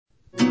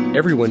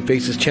Everyone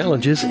faces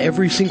challenges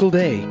every single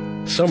day.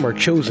 Some are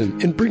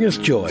chosen and bring us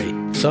joy.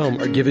 Some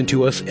are given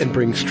to us and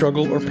bring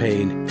struggle or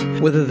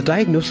pain. Whether the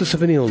diagnosis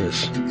of an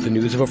illness, the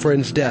news of a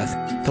friend's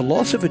death, the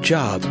loss of a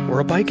job, or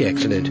a bike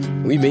accident,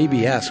 we may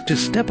be asked to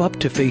step up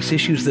to face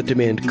issues that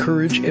demand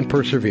courage and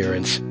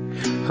perseverance.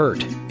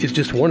 Hurt is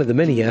just one of the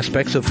many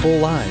aspects of full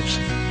lives.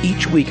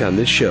 Each week on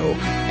this show,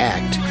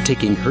 ACT,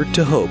 Taking Hurt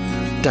to Hope,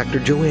 Dr.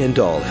 Joanne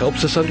Dahl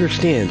helps us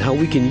understand how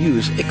we can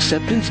use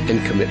acceptance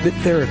and commitment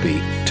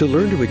therapy to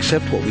learn to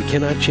accept what we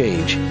cannot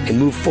change and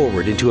move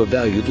forward into a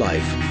valued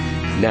life.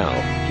 Now,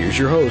 here's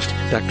your host,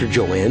 Dr.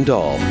 Joanne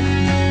Dahl.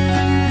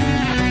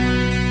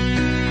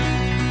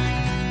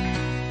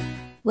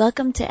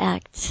 Welcome to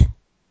ACT,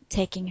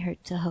 Taking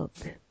Hurt to Hope.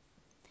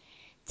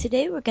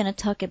 Today we're going to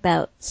talk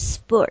about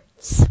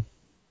sports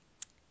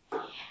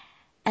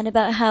and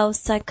about how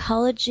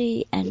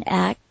psychology and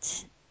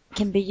ACT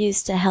can be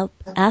used to help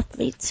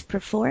athletes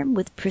perform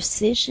with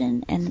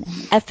precision and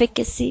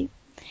efficacy,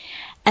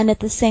 and at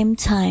the same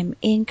time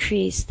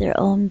increase their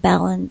own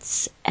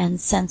balance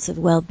and sense of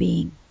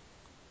well-being.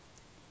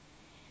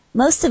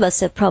 Most of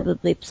us have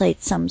probably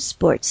played some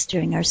sports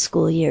during our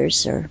school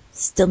years or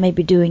still may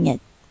be doing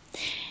it.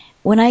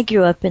 When I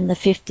grew up in the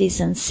 50s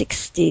and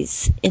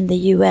 60s in the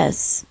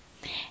U.S.,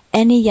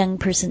 any young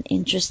person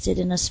interested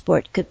in a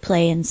sport could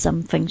play in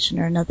some function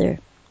or another.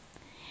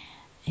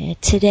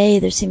 Today,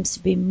 there seems to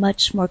be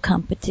much more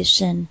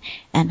competition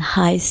and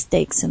high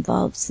stakes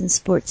involved in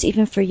sports,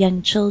 even for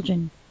young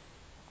children.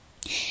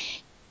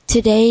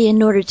 Today,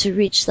 in order to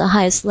reach the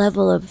highest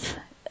level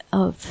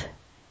of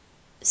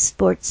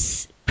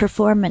sports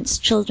performance,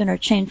 children are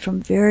trained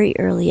from very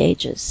early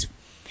ages.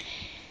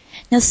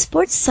 Now,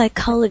 sports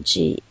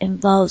psychology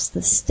involves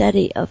the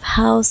study of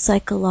how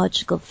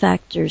psychological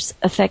factors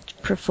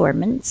affect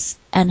performance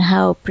and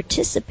how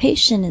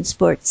participation in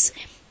sports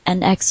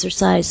and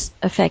exercise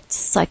affects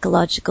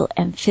psychological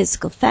and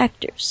physical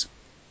factors.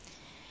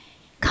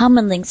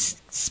 Commonly,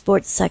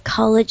 sports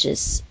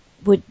psychologists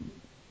would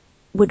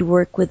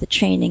work with the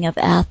training of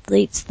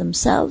athletes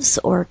themselves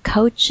or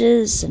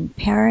coaches and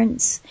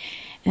parents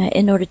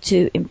in order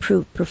to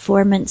improve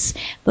performance,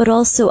 but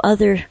also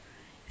other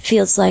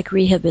fields like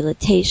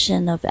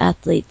rehabilitation of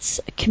athletes,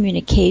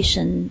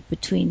 communication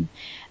between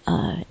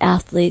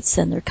athletes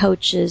and their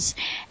coaches,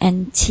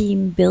 and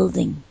team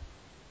building.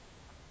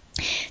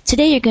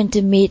 Today you're going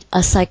to meet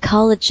a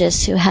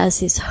psychologist who has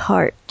his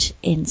heart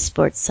in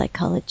sports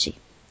psychology,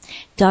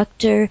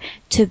 Dr.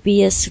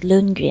 Tobias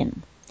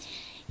Lundgren.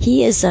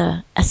 He is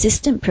an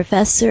assistant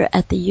professor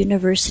at the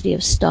University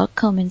of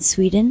Stockholm in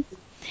Sweden.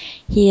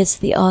 He is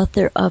the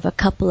author of a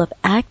couple of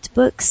ACT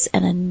books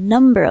and a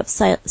number of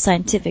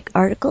scientific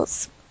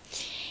articles.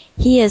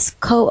 He has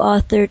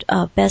co-authored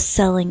a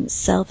best-selling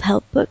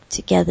self-help book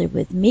together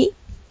with me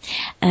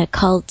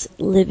called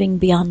Living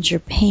Beyond Your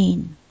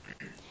Pain.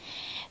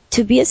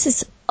 Tobias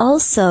is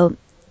also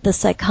the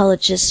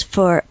psychologist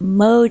for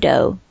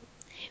MoDo,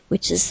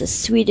 which is the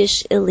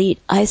Swedish elite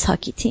ice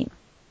hockey team.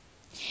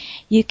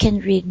 You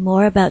can read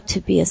more about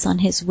Tobias on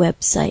his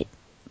website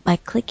by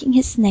clicking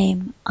his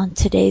name on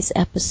today's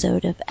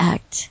episode of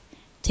ACT,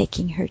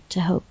 Taking Hurt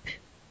to Hope.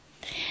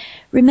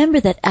 Remember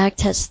that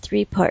ACT has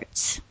 3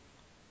 parts.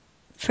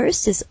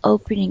 First is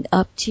opening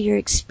up to your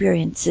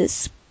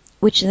experiences,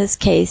 which in this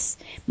case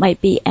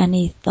might be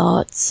any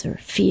thoughts or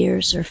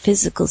fears or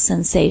physical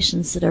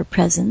sensations that are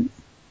present.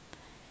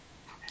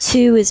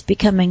 2 is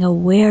becoming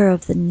aware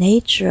of the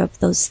nature of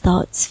those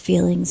thoughts,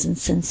 feelings, and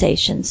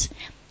sensations,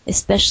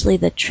 especially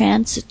the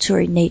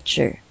transitory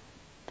nature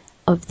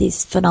of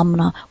these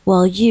phenomena,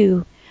 while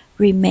you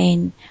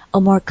remain in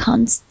a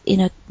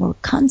more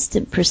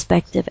constant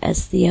perspective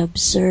as the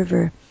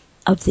observer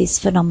of these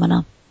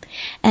phenomena.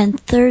 And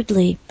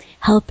thirdly,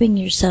 helping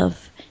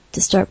yourself to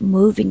start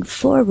moving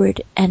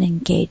forward and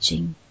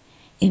engaging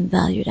in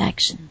valued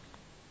action.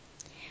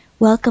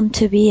 Welcome,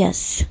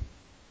 Tobias.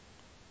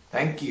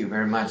 Thank you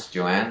very much,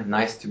 Joanne.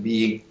 Nice to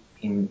be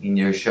in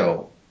your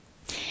show.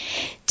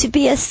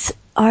 Tobias,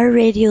 our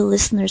radio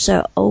listeners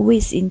are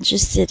always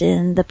interested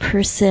in the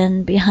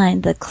person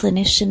behind the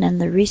clinician and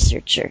the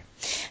researcher.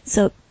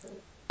 So,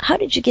 how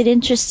did you get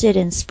interested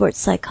in sports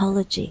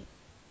psychology?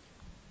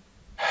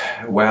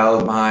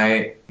 Well,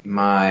 I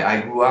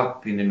grew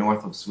up in the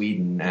north of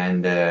Sweden,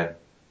 and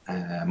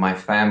my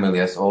family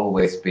has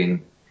always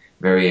been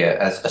very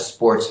a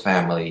sports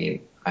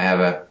family. I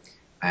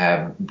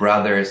have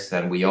brothers,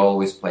 and we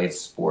always played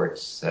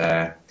sports.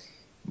 I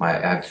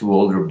have 2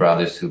 older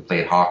brothers who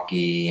played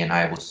hockey, and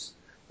I was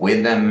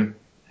with them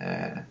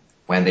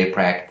when they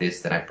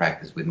practiced, and I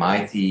practiced with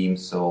my team.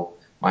 So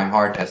my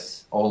heart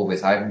has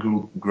always, I've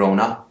grown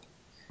up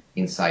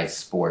inside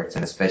sports,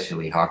 and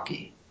especially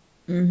hockey.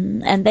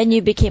 Mm-hmm. And then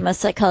you became a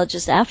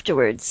psychologist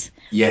afterwards.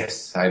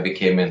 Yes,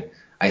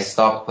 I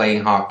stopped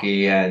playing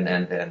hockey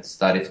and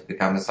studied to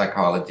become a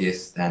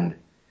psychologist, and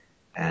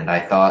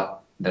I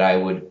thought that I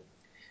would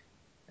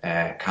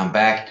come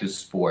back to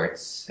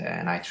sports,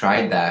 and I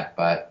tried that,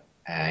 but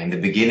in the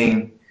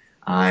beginning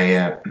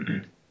I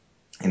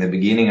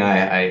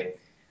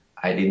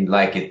I didn't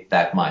like it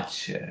that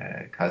much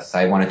because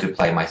I wanted to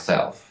play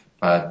myself.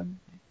 But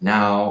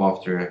now,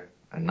 after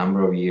a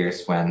number of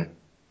years, when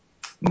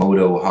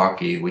Modo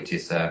Hockey, which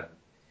is a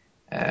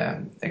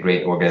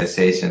great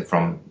organization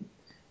from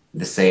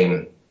the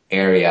same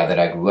area that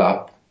I grew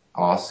up,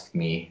 asked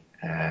me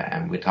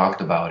and we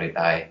talked about it,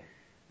 I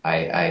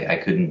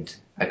couldn't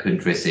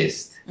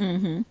resist.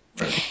 Mm-hmm.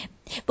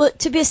 Well,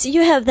 Tobias,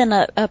 you have then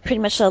a pretty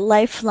much a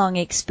lifelong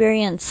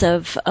experience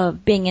of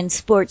being in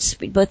sports,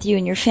 both you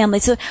and your family.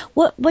 So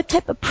what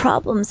type of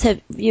problems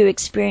have you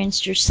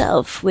experienced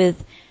yourself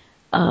with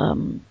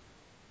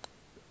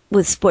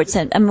sports?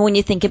 And I mean, when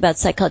you think about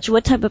psychology,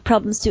 what type of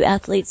problems do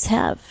athletes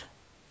have?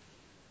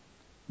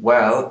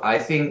 Well, I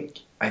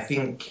think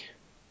one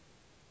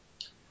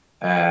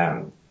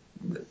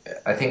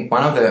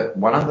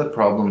of the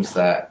problems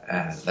that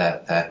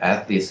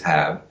athletes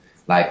have,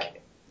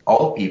 like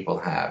all people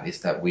have,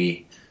 is that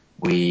we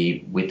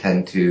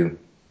tend to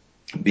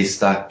be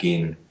stuck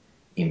in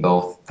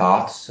both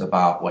thoughts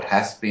about what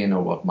has been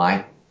or what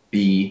might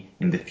be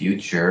in the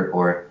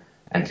future,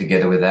 and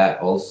together with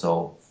that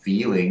also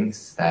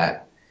feelings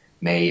that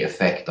may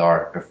affect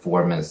our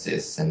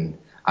performances. And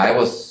I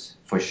was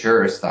for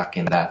sure stuck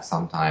in that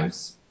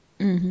sometimes.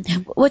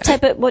 Mm-hmm. What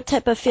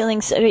type of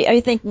feelings are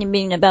you thinking? You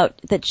mean about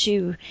that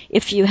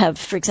if you have,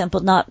 for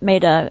example, not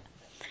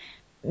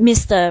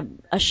missed a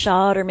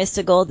shot or missed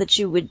a goal, that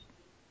you would?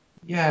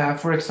 Yeah,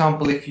 for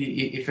example,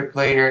 if a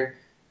player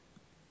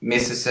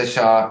misses a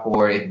shot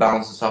or it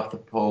bounces off the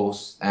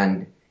post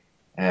and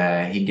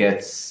he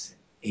gets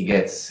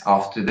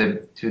off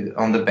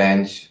on the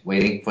bench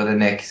waiting for the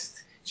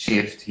next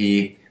shift,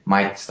 he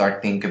might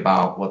start think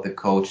about what the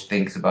coach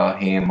thinks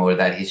about him or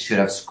that he should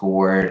have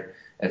scored,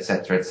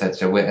 etc.,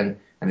 etc.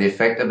 And the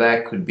effect of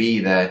that could be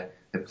that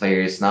the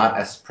player is not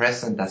as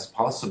present as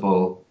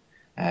possible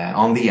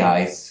on the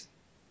ice,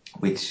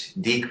 which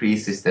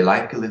decreases the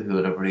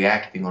likelihood of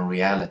reacting on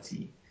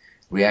reality,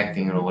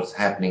 reacting on what's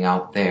happening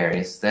out there,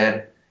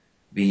 instead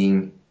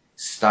being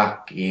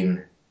stuck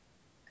in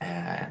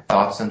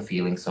thoughts and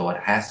feelings of what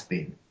has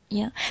been.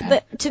 Yeah,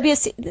 but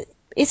Tobias,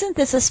 isn't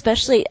this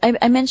especially?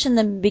 I mentioned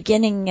in the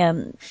beginning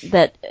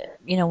that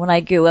when I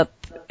grew up,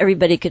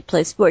 everybody could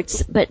play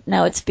sports, but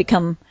now it's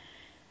become.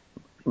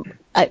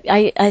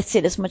 I see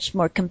it as much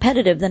more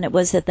competitive than it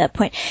was at that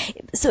point.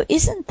 So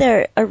isn't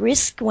there a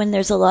risk when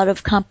there's a lot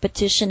of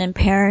competition and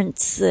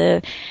parents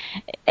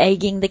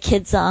egging the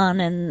kids on,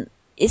 and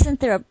isn't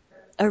there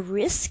a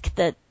risk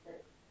that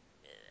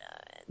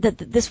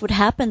this would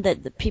happen,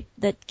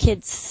 that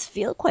kids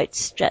feel quite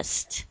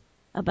stressed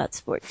about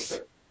sports?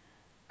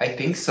 I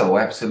think so,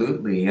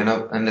 absolutely.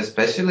 And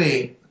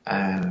especially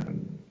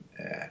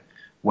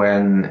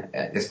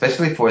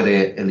especially for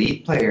the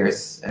elite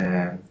players,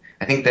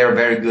 I think they're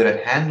very good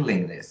at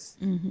handling this.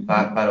 Mm-hmm.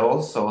 But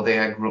also they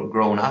have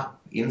grown up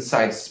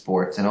inside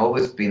sports and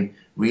always been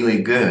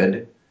really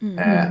good.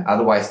 Mm-hmm.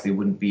 Otherwise they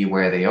wouldn't be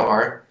where they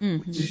are,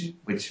 mm-hmm.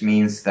 which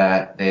means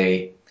that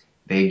they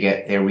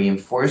get their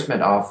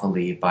reinforcement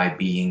awfully by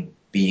being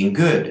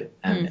good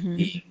and mm-hmm.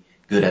 being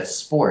good at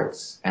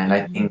sports. And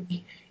I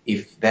think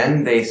if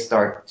then they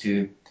start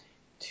to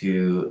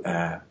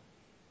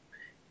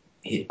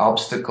hit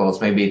obstacles,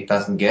 maybe it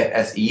doesn't get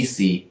as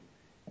easy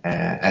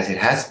as it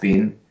has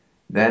been,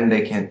 then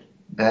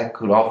that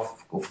could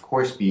of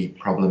course be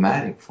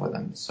problematic for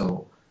them.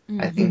 So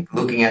mm-hmm. I think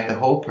looking at the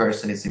whole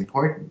person is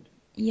important.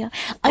 Yeah,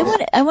 I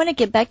want to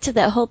get back to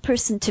that whole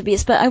person,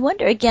 Tobias, but I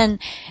wonder again,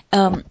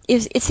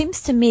 it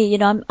seems to me,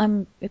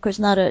 I'm of course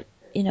not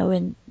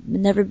and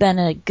never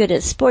been good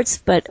at sports,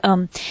 but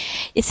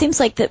it seems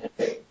like that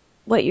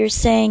what you're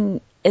saying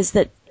is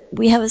that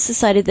we have a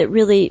society that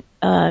really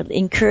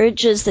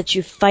encourages that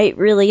you fight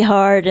really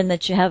hard and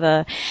that you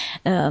have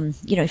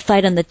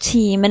fight on the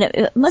team, and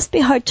it must be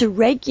hard to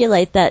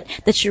regulate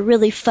that you're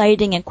really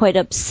fighting and quite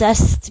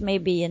obsessed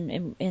maybe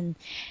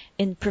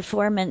in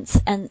performance,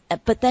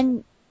 but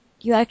then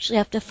you actually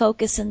have to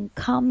focus and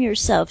calm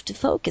yourself to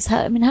focus.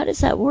 How does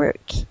that work?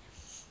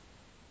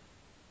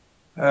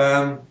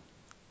 Well,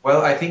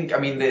 I think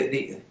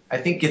I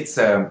think it's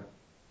an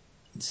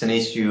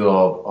issue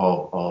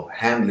of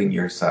handling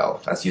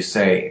yourself, as you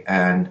say,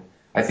 and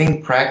I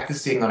think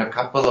practicing on a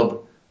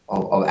couple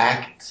of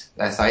act,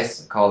 as I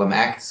call them,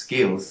 act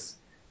skills,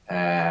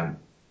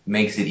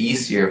 makes it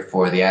easier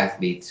for the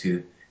athlete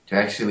to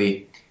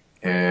actually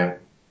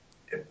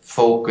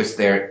focus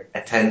their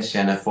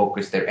attention and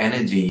focus their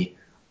energy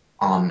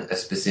on a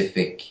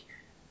specific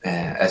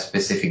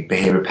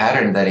behavior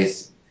pattern that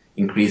is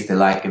increase the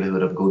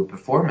likelihood of good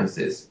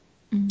performances.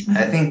 Mm-hmm.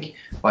 I think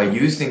by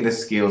using the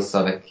skills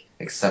of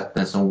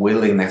acceptance and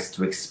willingness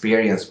to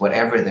experience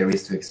whatever there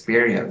is to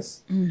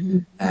experience, mm-hmm.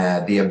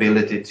 The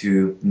ability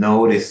to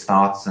notice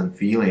thoughts and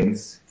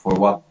feelings for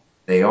what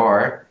they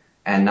are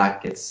and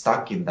not get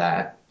stuck in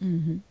that,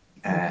 mm-hmm.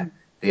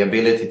 The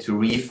ability to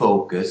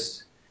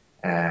refocus,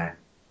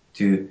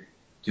 to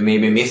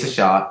maybe miss a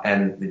shot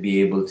and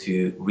be able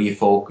to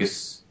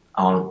refocus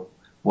on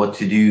what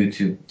to do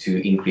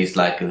to increase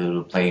likelihood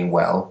of playing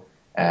well.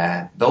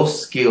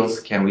 Those skills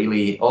can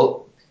really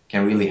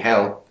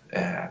help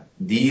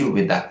deal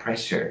with that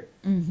pressure.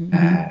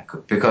 Mm-hmm.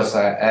 Because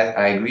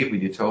I agree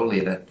with you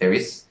totally that there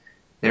is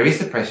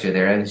a pressure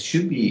there, and it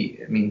should be.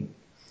 I mean,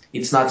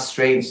 it's not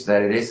strange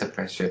that it is a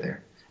pressure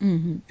there.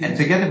 Mm-hmm. And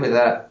together with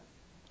that,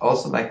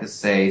 also like to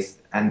say,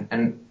 and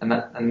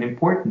an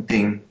important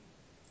thing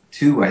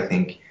too, I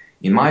think,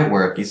 in my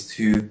work is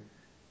to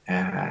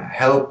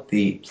help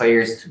the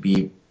players to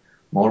be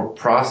more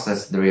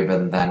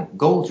process-driven than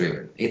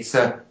goal-driven. It's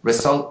a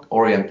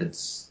result-oriented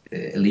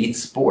elite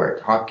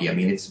sport, hockey. I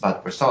mean, it's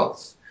about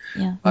results.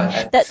 Yeah,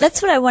 But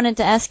that's what I wanted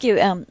to ask you.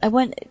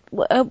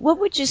 What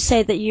would you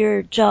say that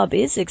your job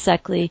is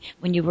exactly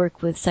when you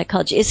work with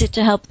psychology? Is it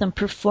to help them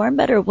perform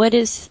better? What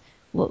is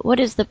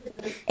the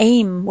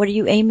aim? What are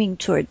you aiming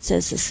towards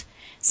as a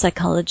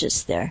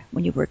psychologist there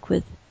when you work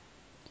with,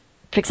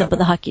 for example,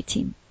 the hockey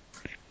team?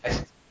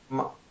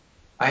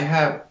 I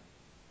have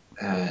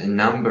a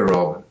number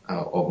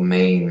of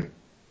main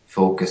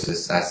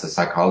focuses as a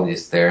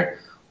psychologist there.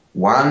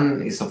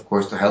 One is, of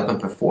course, to help them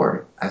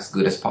perform as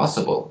good as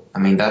possible. I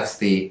mean, that's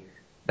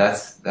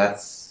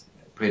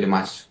pretty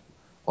much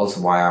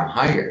also why I'm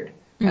hired,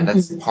 and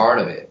that's part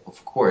of it,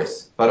 of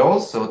course. But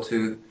also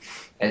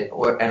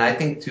and I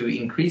think to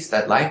increase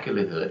that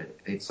likelihood,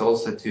 it's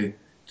also to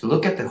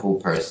look at the whole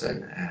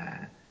person,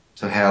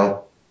 to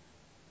help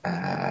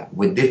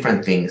with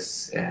different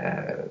things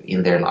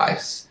in their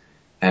lives,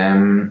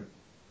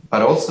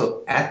 but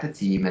also at the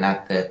team and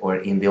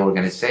in the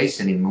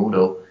organization in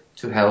Modo,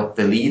 to help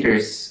the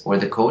leaders or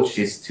the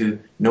coaches to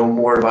know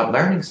more about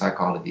learning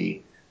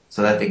psychology,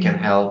 so that they can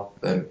help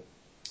the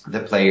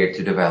player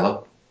to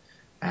develop.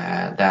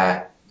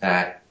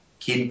 That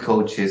kid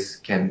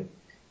coaches can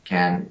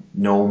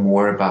know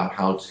more about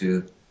how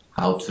to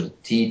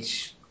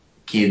teach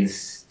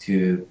kids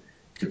to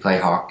play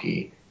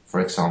hockey,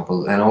 for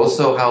example, and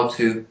also how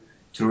to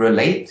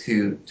relate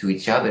to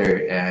each other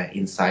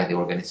inside the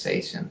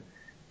organization,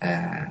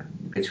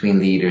 between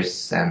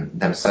leaders and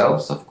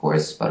themselves, of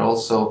course, but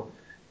also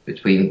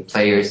between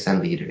players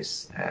and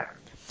leaders.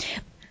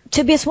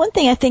 Tobias, one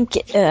thing I think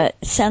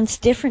sounds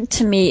different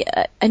to me.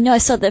 I know I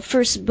saw the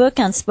first book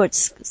on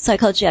sports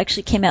psychology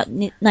actually came out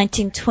in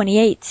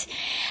 1928,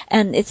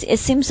 and it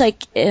seems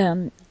like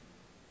in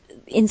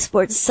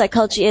sports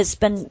psychology has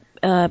been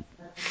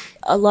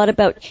a lot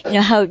about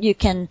how you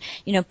can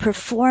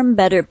perform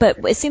better. But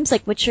it seems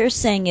like what you're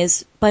saying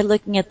is by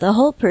looking at the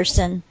whole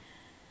person,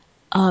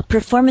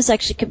 performance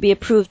actually could be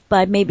improved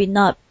by maybe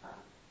not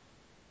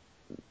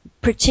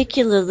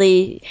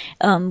particularly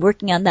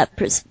working on that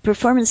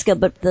performance skill,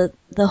 but the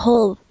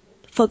whole,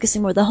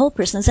 focusing more the whole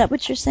person. Is that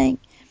what you're saying?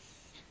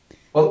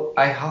 Well,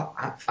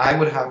 I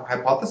would have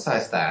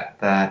hypothesized that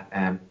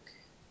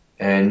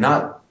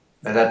not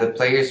that the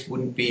players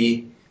wouldn't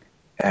be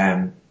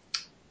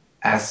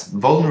as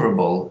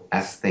vulnerable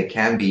as they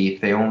can be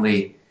if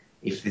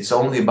it's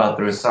only about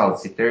the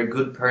results. If they're a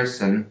good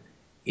person,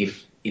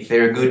 if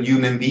they're a good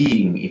human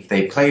being, if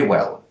they play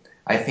well,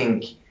 I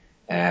think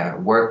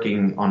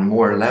working on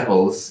more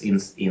levels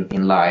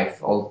in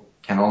life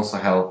can also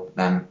help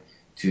them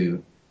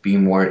to be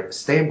more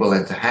stable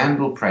and to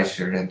handle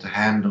pressure and to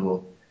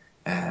handle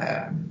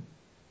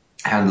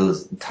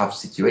tough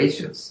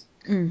situations.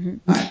 Mm-hmm.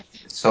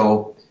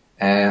 So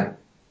that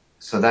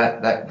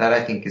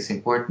I think is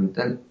important,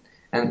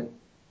 and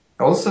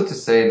also to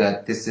say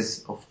that this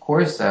is, of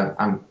course,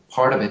 I'm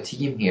part of a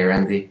team here,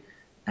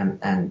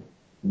 and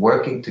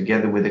working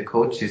together with the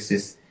coaches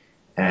is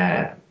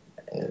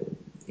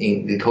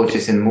the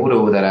coaches in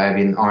Modo that I've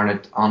been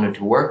honored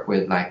to work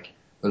with, like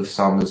Ulf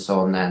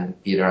Samuelsson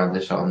and Peter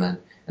Andersson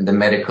and the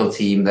medical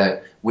team,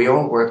 that we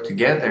all work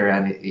together,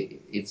 and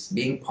it's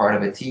being part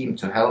of a team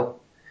to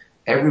help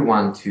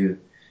everyone to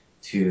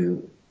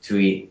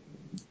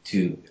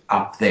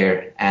up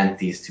their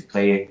antes, to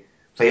play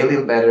a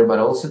little better, but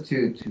also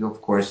to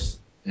of course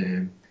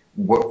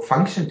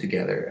function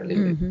together a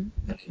little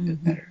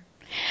bit better.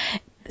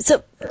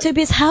 So,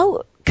 Tobias,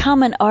 how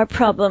common are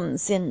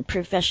problems in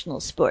professional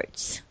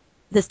sports?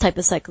 This type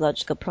of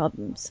psychological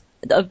problems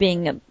of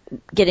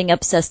getting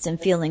obsessed in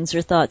feelings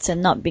or thoughts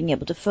and not being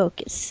able to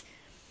focus.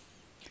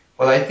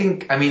 Well,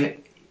 I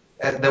mean,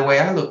 the way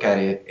I look at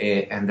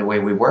it and the way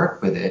we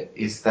work with it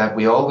is that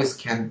we always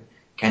can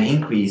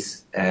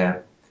increase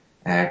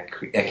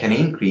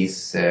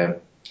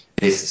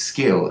this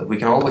skill. We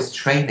can always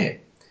train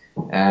it.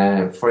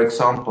 For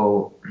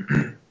example,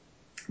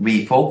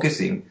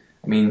 refocusing.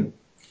 I mean,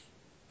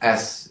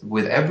 as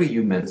with every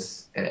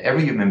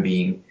human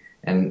being,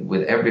 and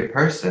with every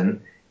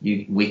person,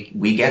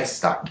 we get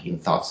stuck in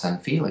thoughts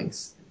and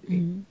feelings,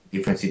 in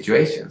different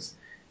situations.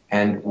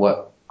 And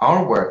what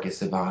our work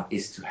is about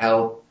is to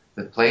help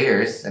the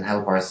players and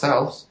help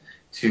ourselves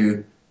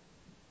to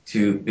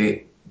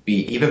be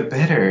even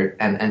better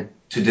and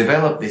to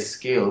develop this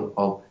skill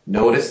of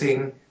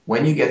noticing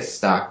when you get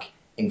stuck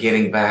and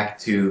getting back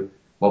to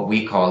what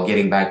we call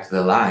getting back to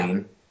the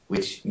line,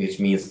 which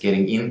means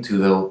getting into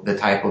the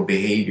type of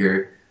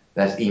behavior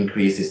that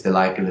increases the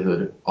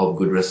likelihood of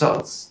good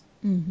results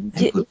and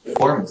good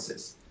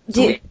performances.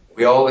 So we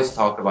we always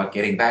talk about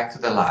getting back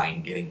to the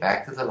line, getting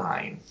back to the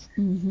line.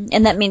 Mm-hmm.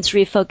 And that means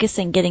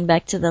refocusing, getting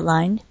back to the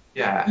line.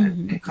 Yeah,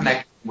 and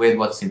connect with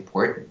what's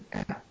important.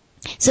 Yeah.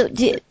 So,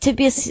 do you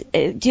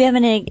have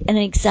any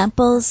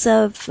examples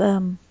of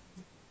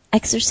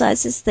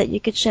exercises that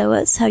you could show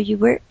us how you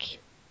work?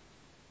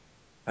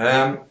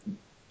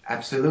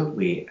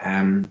 Absolutely.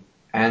 And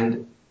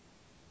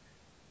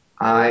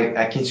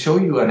I can show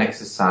you an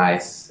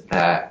exercise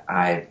that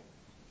I've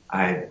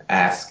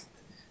asked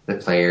the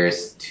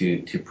players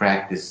to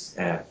practice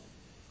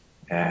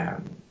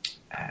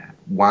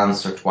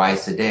once or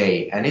twice a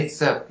day, and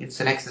it's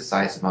an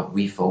exercise about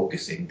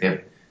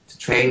refocusing.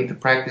 To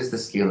practice the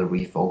skill of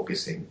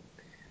refocusing.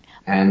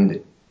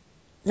 And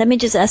let me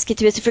just ask you,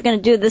 Tobias, if we're going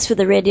to do this for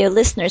the radio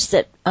listeners,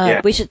 that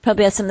we should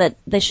probably ask them that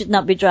they should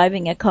not be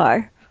driving a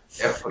car.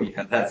 Yeah,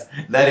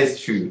 that is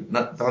true.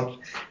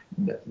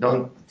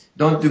 Don't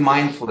do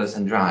mindfulness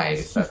and drive.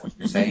 Is that what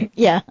you're saying?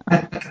 Yeah.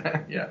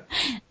 Yeah.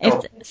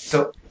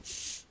 So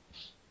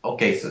I'm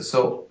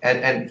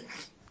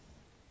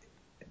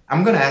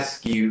going to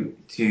ask you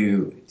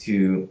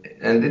to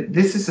and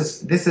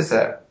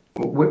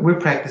we're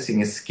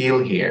practicing a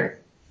skill here,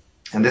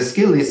 and the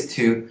skill is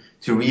to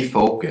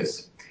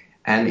refocus.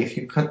 And if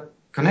you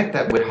connect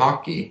that with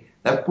hockey,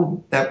 that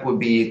would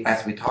be,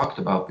 as we talked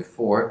about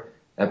before,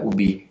 that would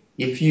be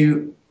if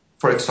you,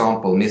 for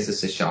example,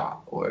 misses a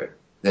shot, or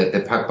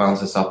the puck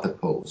bounces off the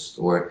post,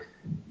 or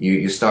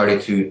you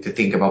started to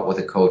think about what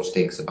the coach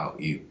thinks about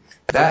you.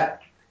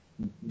 That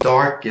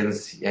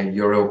darkens and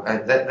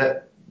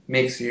that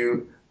makes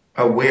you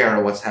aware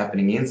of what's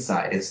happening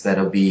inside, instead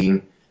of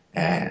being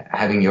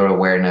having your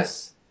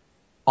awareness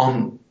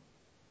out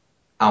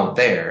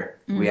there,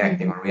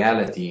 reacting on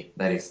reality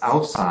that is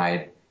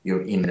outside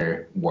your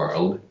inner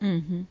world.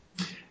 Mm-hmm.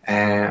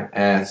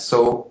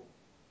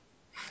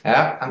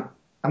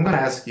 I'm going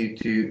to ask you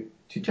to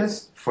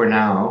just for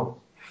now,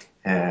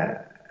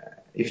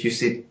 if you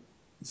sit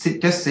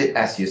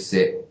as you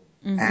sit,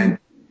 and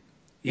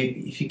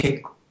if you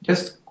can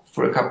just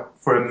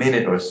for a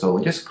minute or so,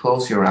 just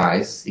close your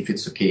eyes if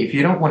it's okay. If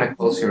you don't want to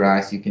close your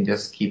eyes, you can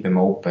just keep them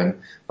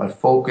open, but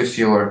focus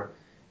your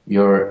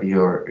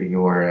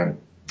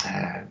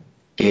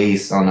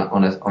gaze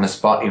on a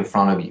spot in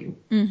front of you,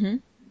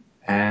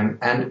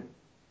 and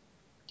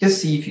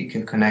just see if you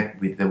can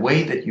connect with the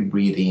way that you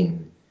breathe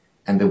in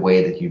and the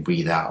way that you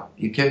breathe out.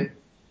 You can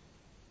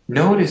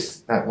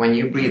notice that when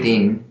you breathe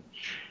in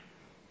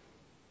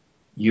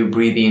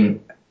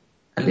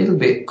a little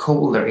bit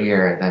colder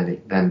air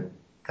than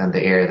the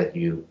air that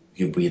you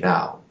breathe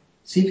out.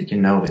 See if you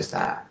can notice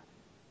that.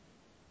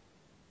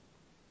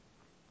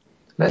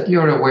 Let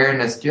your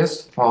awareness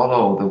just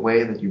follow the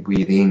way that you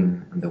breathe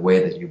in and the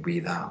way that you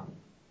breathe out.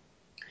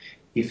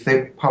 If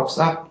there pops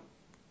up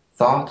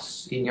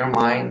thoughts in your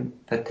mind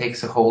that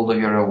takes a hold of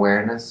your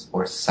awareness,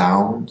 or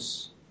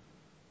sounds,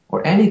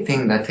 or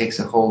anything that takes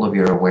a hold of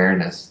your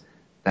awareness,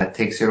 that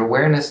takes your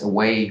awareness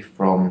away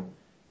from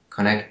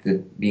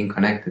being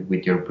connected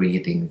with your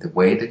breathing, the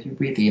way that you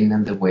breathe in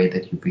and the way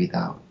that you breathe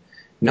out.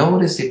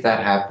 Notice if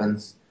that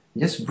happens.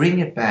 Just bring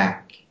it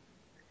back.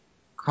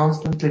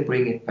 Constantly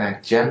bring it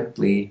back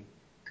gently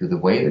to the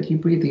way that you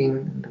breathe in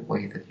and the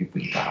way that you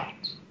breathe out.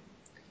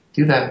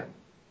 Do that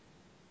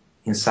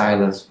in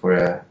silence for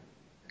a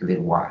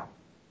little while.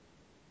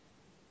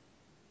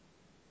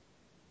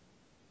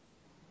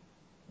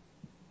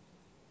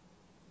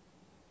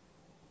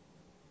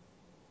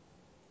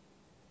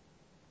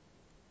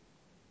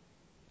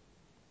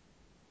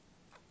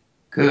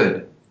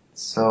 Good.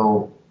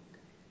 So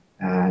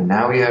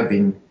now we have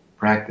been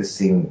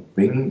practicing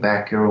bringing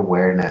back your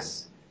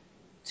awareness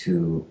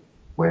to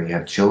where you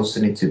have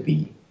chosen it to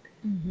be.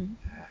 You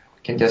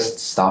can just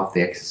stop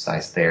the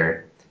exercise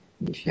there.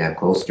 If you have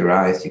closed your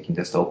eyes, you can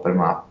just open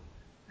them up.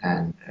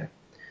 And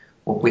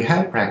what we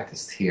have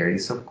practiced here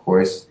is, of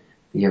course,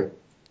 the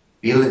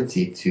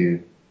ability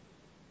to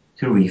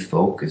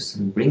refocus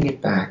and bring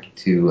it back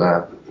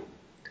to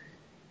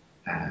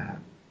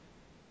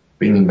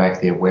bringing back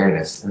the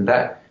awareness. And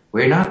that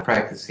we're not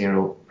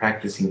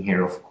practicing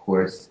here, of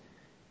course,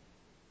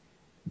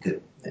 the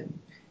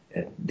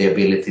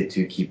ability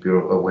to keep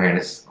your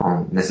awareness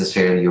on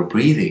necessarily your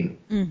breathing.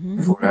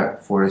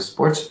 For a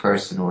sports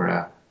person or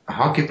a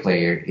hockey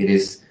player, it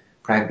is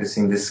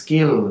practicing the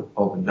skill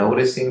of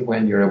noticing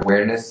when your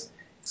awareness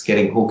is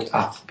getting hooked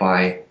up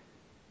by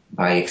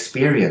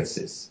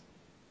experiences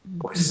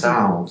or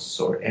sounds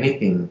or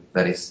anything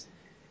that is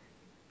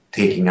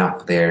taking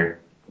up their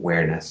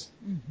awareness.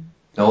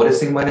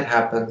 Noticing when it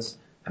happens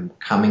and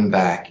coming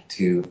back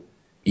to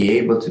be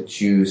able to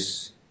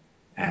choose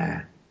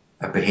a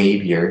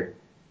behavior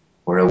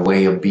or a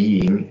way of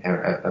being,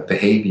 a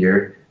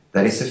behavior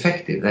that is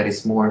effective, that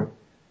is more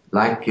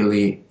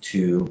likely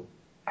to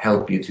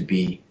help you to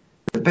be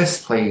the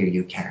best player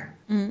you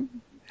can.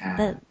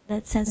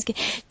 That sounds good.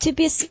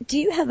 Tobias, do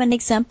you have an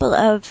example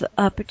of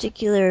a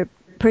particular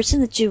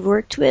person that you've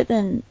worked with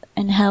and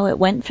how it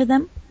went for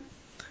them?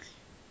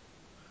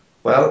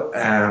 Well,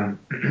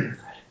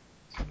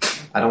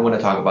 I don't want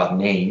to talk about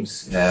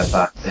names,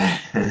 but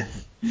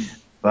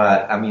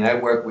But I mean, I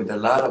work with a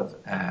lot of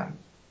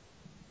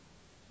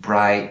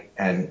bright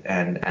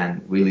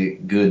and really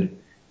good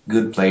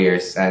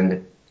players,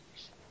 and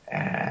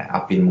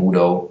up in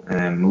Modo.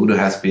 Modo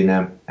has been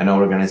an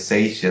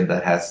organization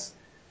that has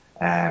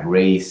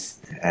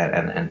raised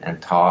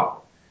and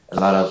taught a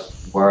lot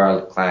of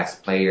world-class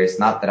players.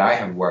 Not that I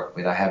have worked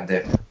with. I have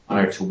the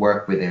honor to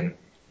work with him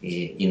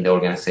in the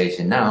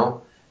organization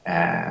now.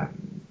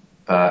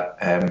 But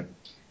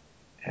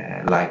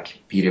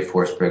like Peter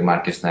Forsberg,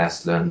 Marcus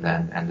Näslund,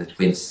 and the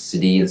twins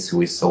Sedins,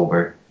 who is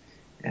over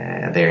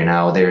there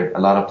now. There are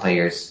a lot of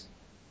players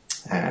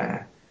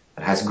that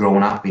has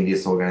grown up in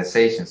this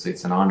organization, so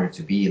it's an honor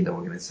to be in the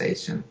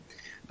organization.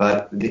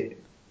 But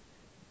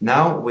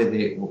now with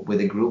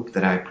the group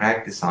that I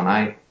practice on,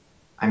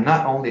 I'm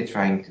not only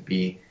trying to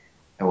be,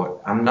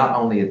 or I'm not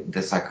only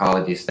the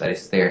psychologist that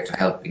is there to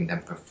helping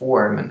them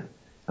perform and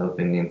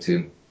helping them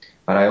to,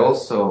 but I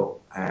also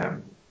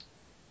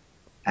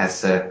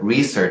as a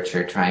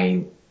researcher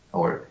trying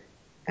or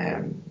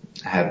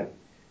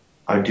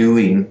are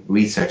doing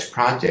research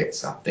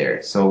projects up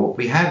there. So what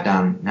we have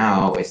done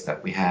now is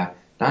that we have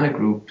done a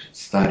group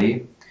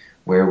study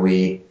where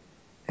we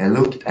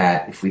looked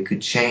at if we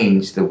could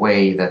change the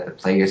way that the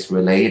players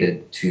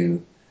related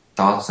to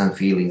thoughts and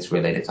feelings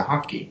related to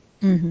hockey.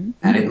 Mm-hmm.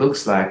 And it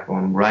looks like,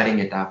 I'm writing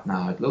it up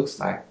now, it looks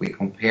like we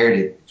compared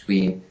it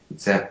between,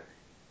 it's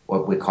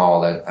what we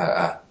call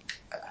a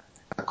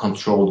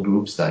controlled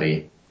group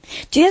study.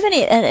 Do you have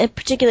a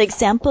particular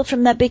example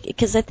from that?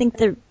 Because I think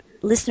the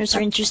listeners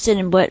are interested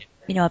in what,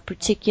 a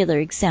particular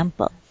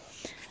example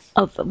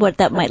of what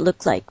that might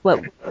look like.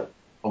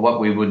 What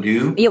we would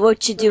do? Yeah,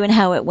 what you do and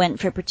how it went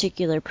for a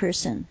particular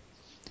person.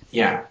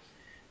 Yeah.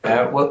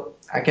 Well,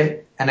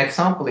 an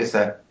example is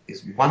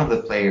one of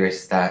the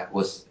players that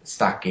was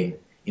stuck in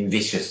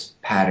vicious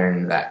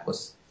pattern that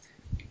was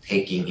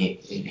taking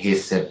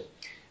his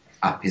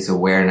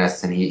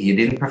awareness, and he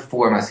didn't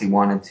perform as he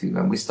wanted to.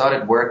 And we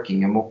started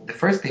working, and the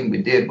first thing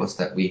we did was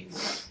that we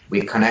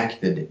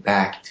connected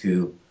back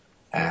to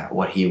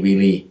what he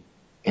really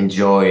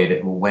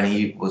enjoyed when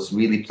he was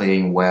really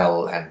playing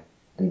well, and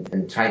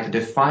tried to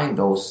define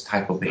those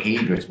type of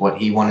behaviors, what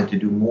he wanted to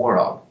do more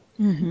of.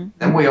 Mm-hmm.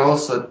 Then we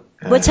also...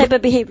 what type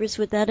of behaviors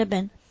would that have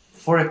been?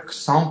 For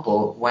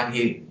example, when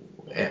he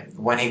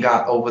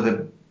got over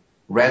the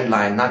red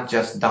line, not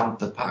just dump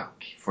the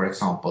puck, for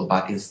example,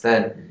 but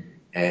instead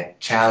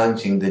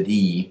challenging the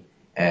D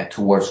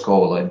towards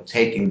goal and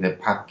taking the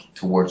puck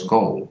towards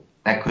goal.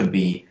 That could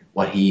be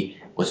what he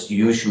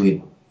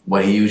usually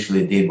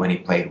did when he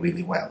played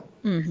really well.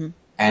 Mm-hmm.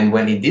 And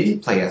when he didn't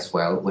play as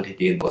well, what he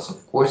did was,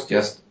 of course,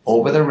 just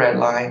over the red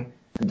line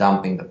and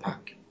dumping the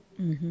puck.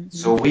 Mm-hmm.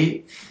 So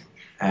we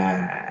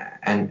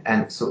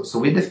so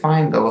we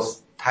defined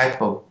those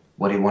type of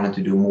what he wanted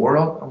to do more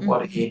of and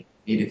what he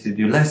needed to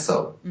do less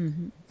of.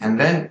 Mm-hmm. And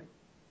then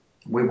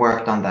we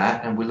worked on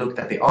that, and we looked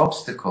at the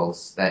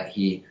obstacles that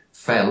he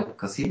felt,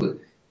 because he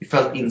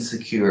felt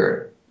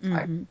insecure. Mm-hmm.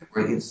 Like,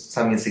 there was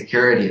some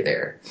insecurity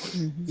there.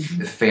 Mm-hmm.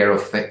 The fear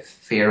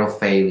of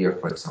failure,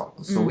 for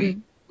example. So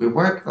we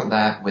worked on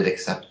that with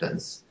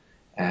acceptance,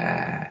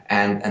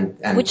 and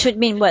which would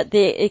mean what?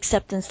 The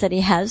acceptance that he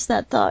has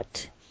that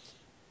thought.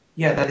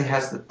 Yeah, that he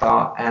has the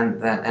thought,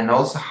 and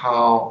also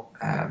how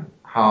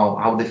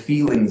the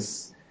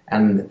feelings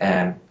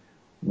and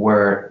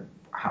were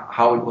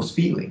how it was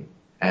feeling,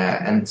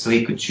 and so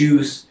he could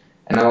choose.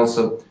 And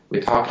also we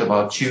talked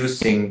about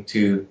choosing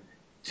to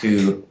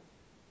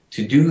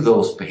do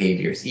those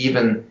behaviors,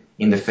 even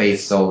in the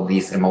face of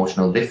these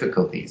emotional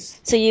difficulties.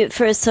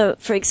 So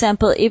for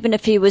example, even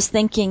if he was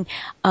thinking,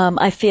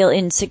 I feel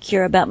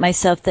insecure about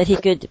myself, that he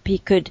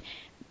could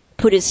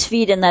put his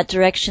feet in that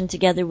direction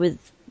together with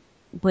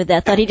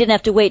that thought. He didn't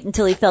have to wait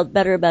until he felt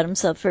better about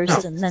himself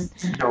first, and then.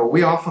 No,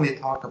 we often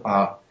talk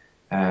about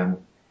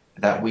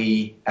that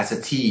we as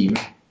a team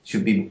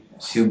should be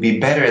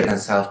better than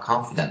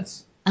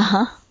self-confidence.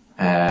 Uh-huh.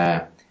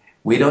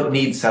 We don't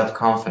need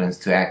self-confidence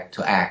to act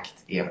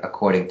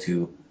according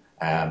to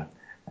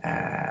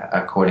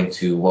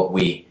what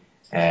we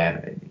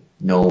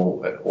know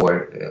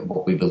or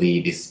what we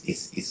believe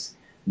is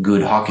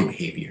good hockey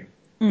behavior.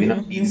 Mm-hmm. We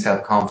don't need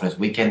self-confidence.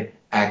 We can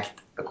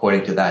act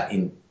according to that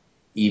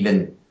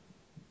even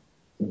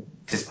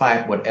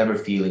despite whatever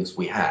feelings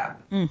we have.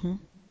 Mm-hmm.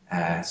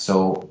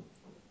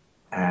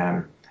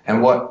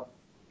 And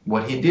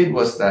what he did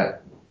was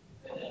that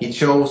he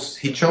chose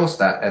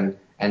that,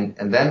 and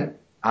then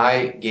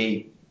I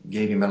gave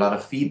him a lot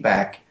of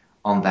feedback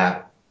on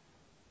that,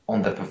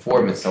 on the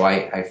performance. So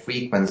I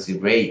frequency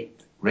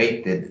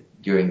rated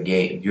during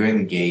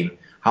the game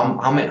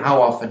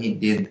how often he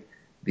did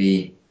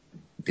the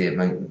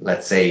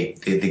let's say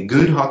the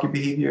good hockey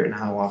behavior, and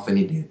how often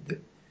he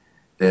did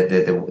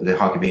the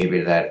hockey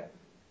behavior that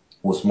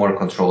was more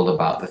controlled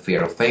about the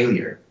fear of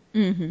failure.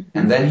 Mm-hmm.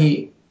 And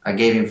then I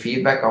gave him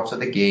feedback after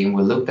the game.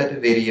 We looked at the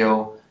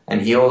video,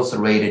 and he also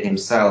rated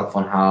himself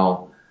on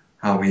how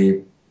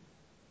he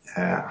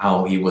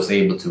was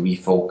able to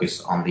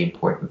refocus on the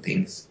important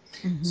things.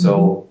 Mm-hmm.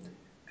 So,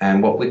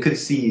 and what we could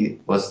see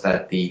was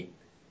that the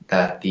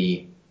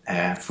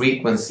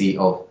frequency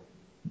of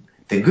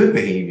the good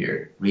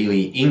behavior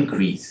really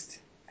increased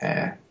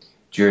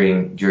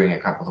during a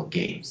couple of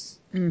games.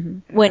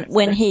 Mm-hmm.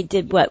 When he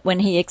did what? When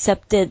he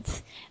accepted?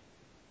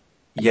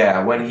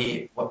 Yeah, when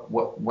he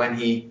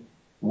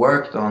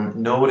worked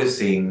on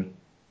noticing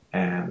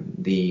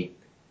the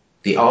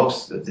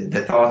thoughts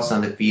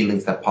and the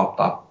feelings that popped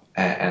up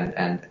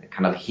and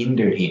kind of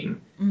hindered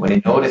him. Mm-hmm. When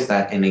he noticed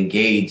that and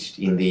engaged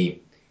in the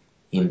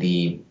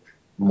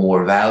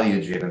more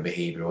value-driven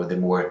behavior, or the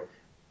more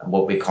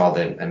what we call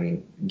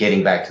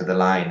getting back to the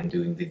line and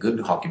doing the good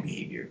hockey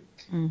behavior.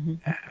 Mm-hmm.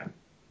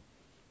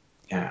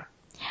 Yeah.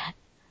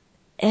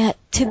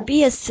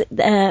 Tobias,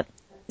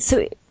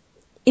 so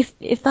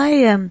if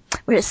I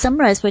were to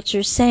summarize what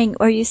you're saying,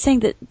 are you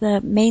saying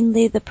that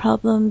mainly the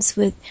problems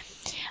with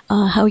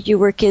how you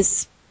work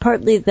is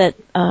partly that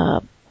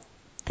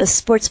the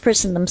sports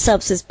person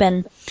themselves has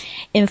been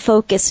in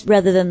focus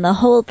rather than the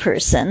whole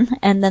person,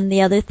 and then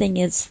the other thing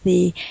is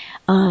the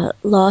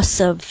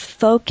loss of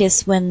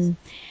focus when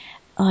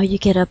you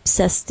get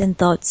obsessed in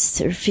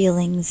thoughts or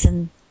feelings,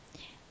 and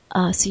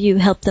so you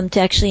help them to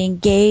actually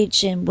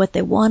engage in what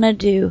they want to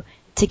do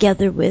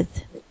together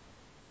with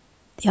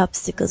the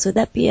obstacles. Would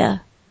that be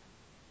a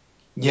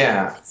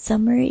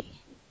summary?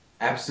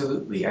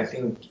 Absolutely. I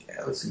think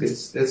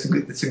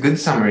it's a good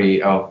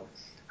summary of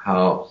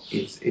how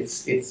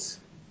it's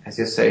as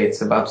you say,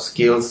 it's about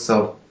skills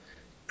of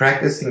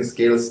practicing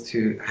skills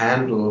to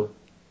handle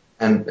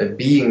and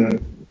being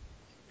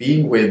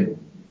with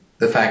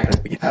the fact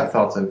that we have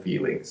thoughts and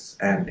feelings,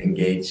 and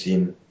engage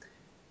in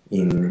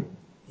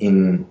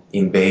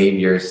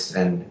behaviors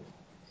and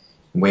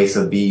ways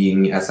of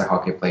being as a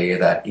hockey player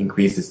that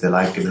increases the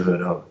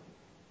likelihood of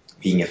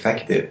being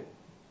effective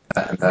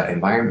in that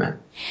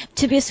environment.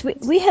 Tobias,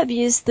 we have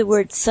used the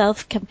word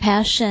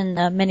self-compassion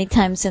many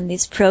times in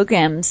these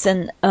programs,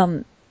 and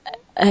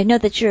I know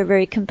that you're a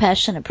very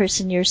compassionate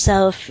person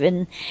yourself,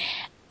 and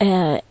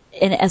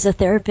as a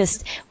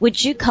therapist.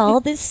 Would you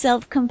call this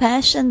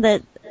self-compassion,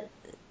 that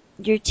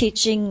you're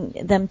teaching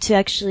them to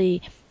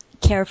actually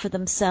care for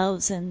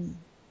themselves? And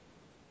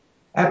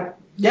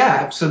yeah,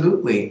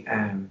 absolutely.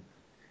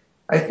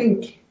 I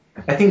think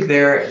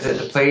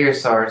the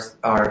players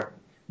are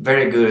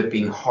very good at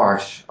being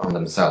harsh on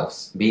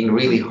themselves, being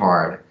really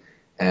hard,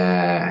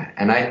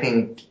 and I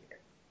think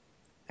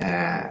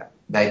that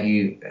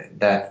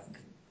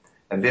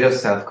a bit of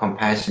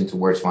self-compassion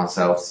towards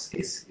oneself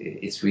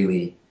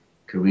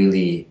could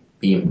really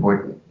be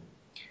important.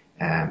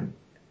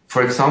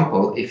 For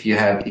example, if you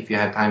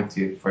have time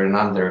for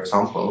another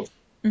example,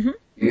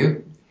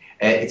 mm-hmm.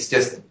 It's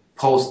just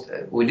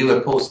we do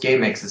a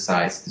post-game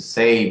exercise to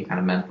save kind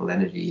of mental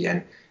energy,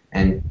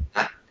 and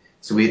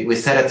so we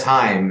set a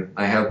time.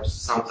 I help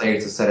some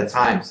players to set a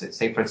time,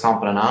 say for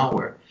example an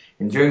hour,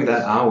 and during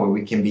that hour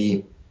we can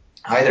be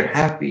either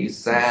happy,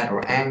 sad,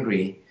 or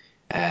angry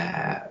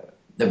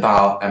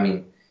about,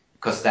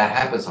 because that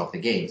happens off the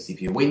games.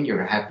 If you win,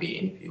 you're happy,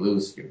 and if you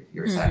lose,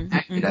 you're sad.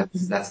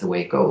 Mm-hmm. That's the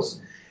way it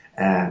goes.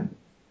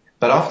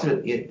 But after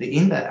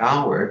in that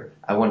hour,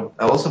 I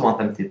also want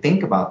them to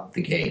think about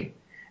the game,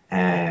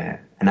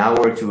 an hour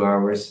or 2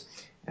 hours,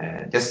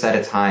 just set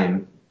a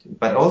time.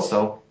 But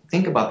also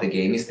think about the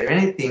game. Is there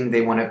anything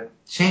they want to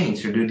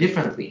change or do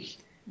differently?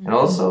 Mm-hmm. And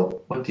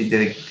also, what did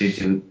they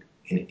do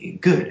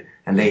good?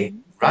 And they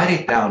write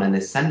it down and they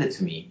send it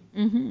to me.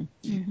 Mm-hmm.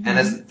 Mm-hmm. And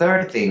as the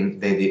third thing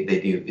they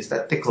do is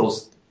that they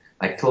close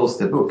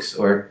the books,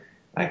 or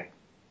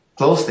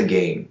close the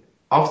game.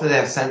 After they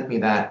have sent me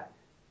that,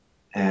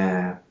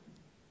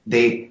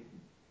 they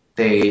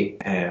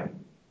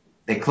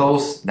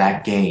close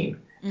that game,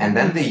 mm-hmm. and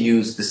then they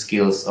use the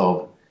skills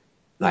of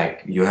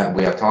we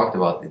have talked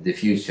about, the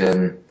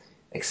diffusion,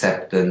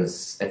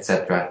 acceptance,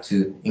 etc.,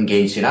 to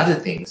engage in other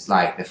things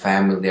like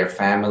their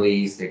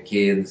families, their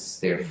kids,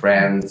 their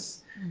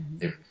friends,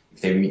 mm-hmm. If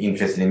they're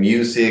interested in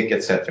music,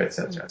 etc.,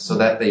 etc., mm-hmm. so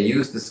that they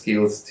use the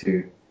skills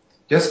to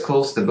just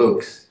close the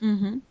books,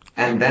 mm-hmm.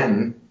 and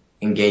then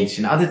engage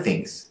in other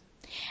things.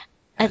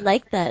 I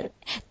like that.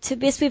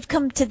 Tobias, we've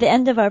come to the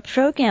end of our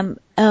program.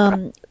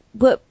 Do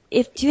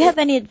you have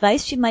any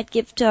advice you might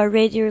give to our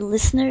radio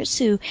listeners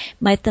who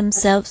might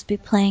themselves be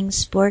playing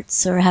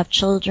sports, or have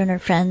children or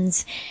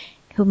friends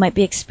who might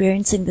be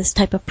experiencing this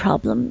type of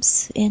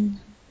problems in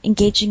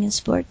engaging in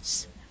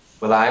sports?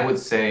 Well, I would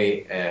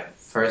say,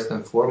 first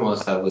and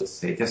foremost,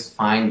 just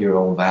find your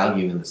own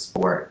value in the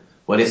sport.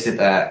 What is it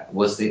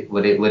what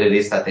it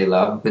is that they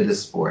love with the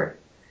sport?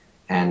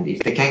 And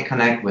if they can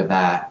connect with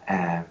that,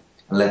 and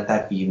let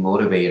that be a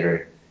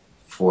motivator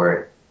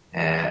for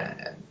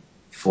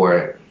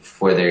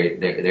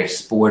their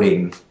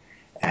sporting,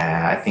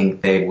 I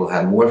think they will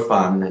have more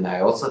fun, and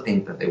I also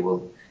think that they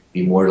will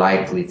be more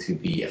likely to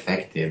be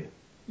effective.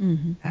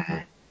 Mm-hmm.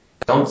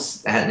 Don't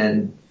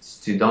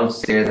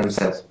steer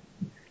themselves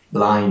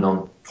blind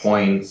on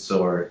points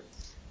or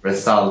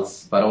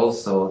results, but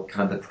also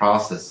kind of the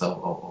process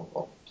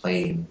of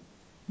playing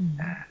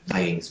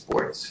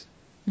sports.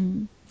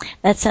 Mm-hmm.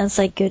 That sounds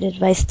like good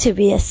advice,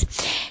 Tobias.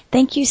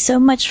 Thank you so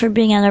much for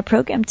being on our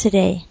program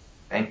today.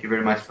 Thank you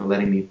very much for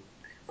letting me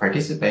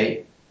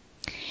participate.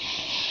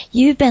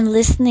 You've been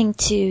listening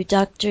to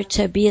Dr.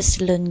 Tobias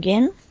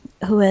Lundgren,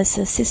 who is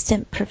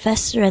assistant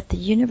professor at the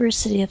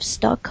University of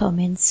Stockholm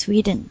in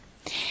Sweden.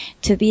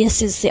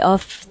 Tobias is the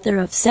author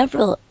of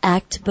several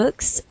ACT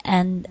books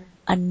and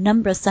a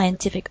number of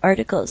scientific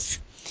articles.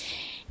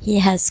 He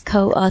has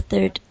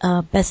co-authored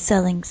a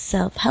best-selling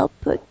self-help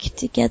book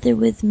together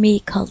with me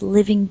called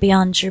Living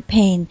Beyond Your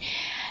Pain.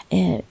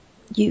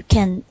 You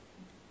can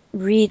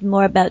read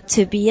more about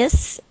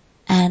Tobias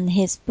and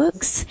his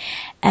books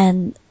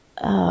and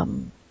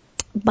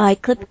by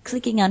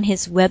clicking on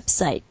his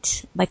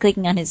website, by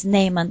clicking on his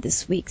name on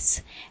this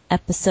week's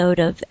episode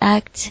of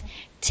ACT,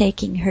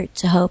 Taking Hurt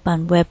to Hope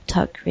on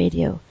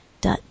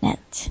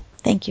webtalkradio.net.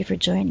 Thank you for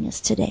joining us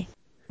today.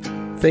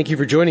 Thank you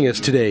for joining us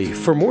today.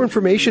 For more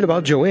information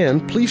about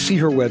Joanne, please see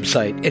her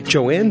website at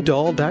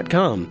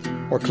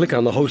joannedahl.com or click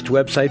on the host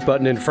website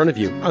button in front of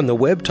you on the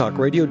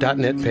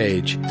webtalkradio.net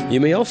page. You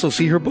may also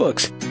see her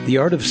books, The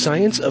Art of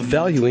Science of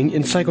Valuing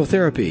in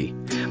Psychotherapy,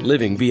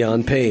 Living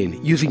Beyond Pain,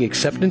 Using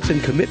Acceptance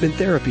and Commitment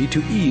Therapy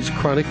to Ease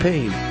Chronic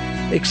Pain,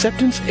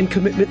 Acceptance and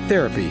Commitment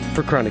Therapy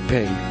for Chronic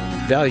Pain,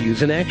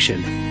 Values in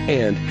Action,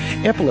 and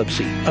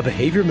Epilepsy, a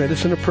behavior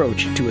medicine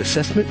approach to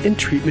assessment and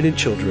treatment in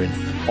children.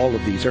 All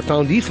of these are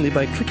found easily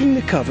by clicking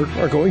the cover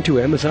or going to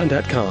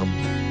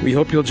Amazon.com. We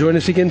hope you'll join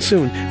us again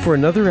soon for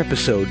another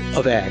episode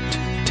of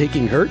ACT,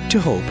 Taking Hurt to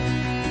Hope.